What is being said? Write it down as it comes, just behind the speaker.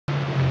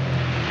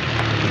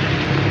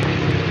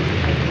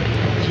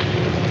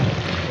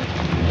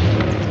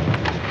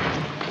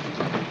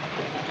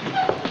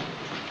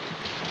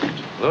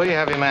Louis,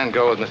 have your man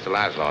go with Mr.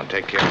 Laszlo and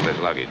take care of his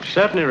luggage.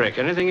 Certainly, Rick.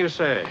 Anything you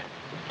say.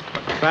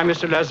 Find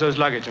Mr. Laszlo's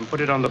luggage and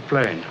put it on the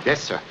plane.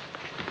 Yes, sir.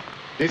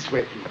 This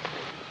way, please.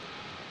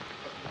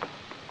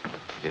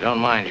 If you don't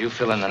mind, you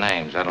fill in the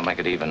names. That'll make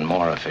it even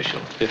more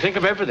official. You think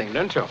of everything,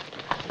 don't you?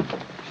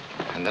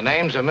 And the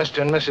names are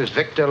Mr. and Mrs.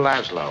 Victor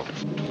Laszlo.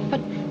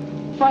 But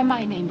why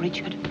my name,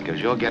 Richard? Because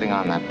you're getting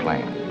on that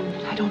plane.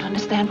 I don't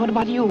understand. What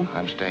about you?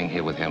 I'm staying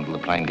here with him till the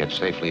plane gets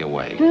safely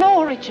away.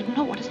 No, Richard,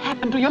 no. What has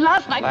happened to you?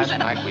 Last night Last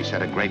night we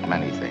said a great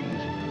many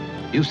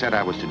things. You said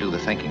I was to do the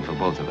thinking for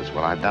both of us.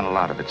 Well, I've done a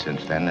lot of it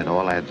since then. It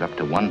all adds up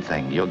to one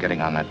thing. You're getting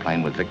on that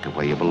plane with Victor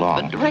where you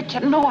belong. But,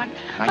 Richard, no,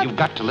 Now, you've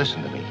got to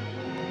listen to me.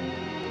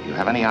 You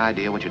have any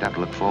idea what you'd have to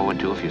look forward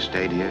to if you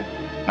stayed here?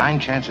 9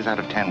 chances out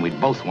of 10,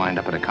 we'd both wind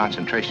up at a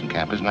concentration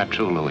camp. Isn't that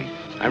true, Louis?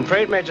 I'm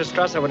afraid Major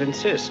Strasser would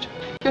insist.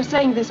 You're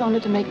saying this only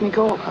to make me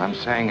go. I'm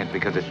saying it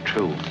because it's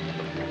true.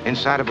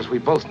 Inside of us, we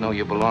both know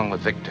you belong with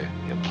Victor.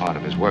 You're part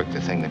of his work,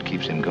 the thing that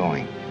keeps him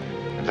going.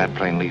 If that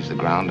plane leaves the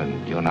ground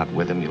and you're not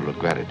with him, you'll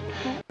regret it.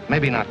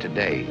 Maybe not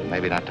today,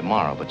 maybe not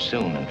tomorrow, but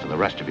soon and for the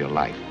rest of your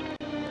life.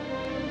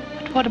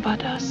 But what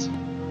about us?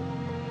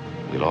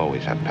 We'll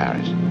always have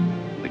Paris.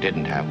 We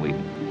didn't have, we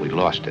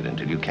lost it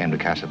until you came to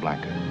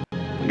Casablanca.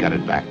 We got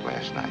it back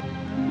last night.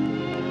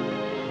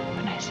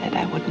 When I said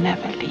I would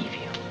never leave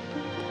you.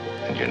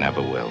 And you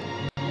never will.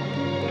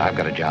 But I've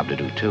got a job to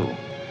do, too.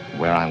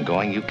 Where I'm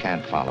going, you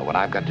can't follow. What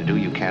I've got to do,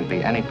 you can't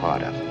be any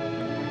part of.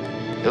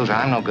 Ilsa,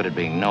 I'm no good at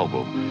being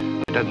noble.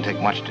 It doesn't take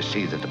much to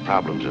see that the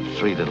problems of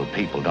 3 little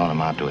people don't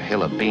amount to a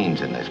hill of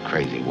beans in this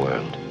crazy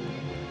world.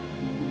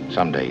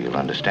 Someday you'll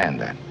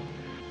understand that.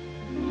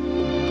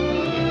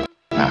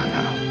 Now.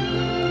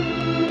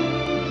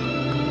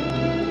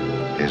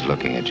 Here's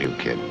looking at you,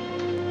 kid.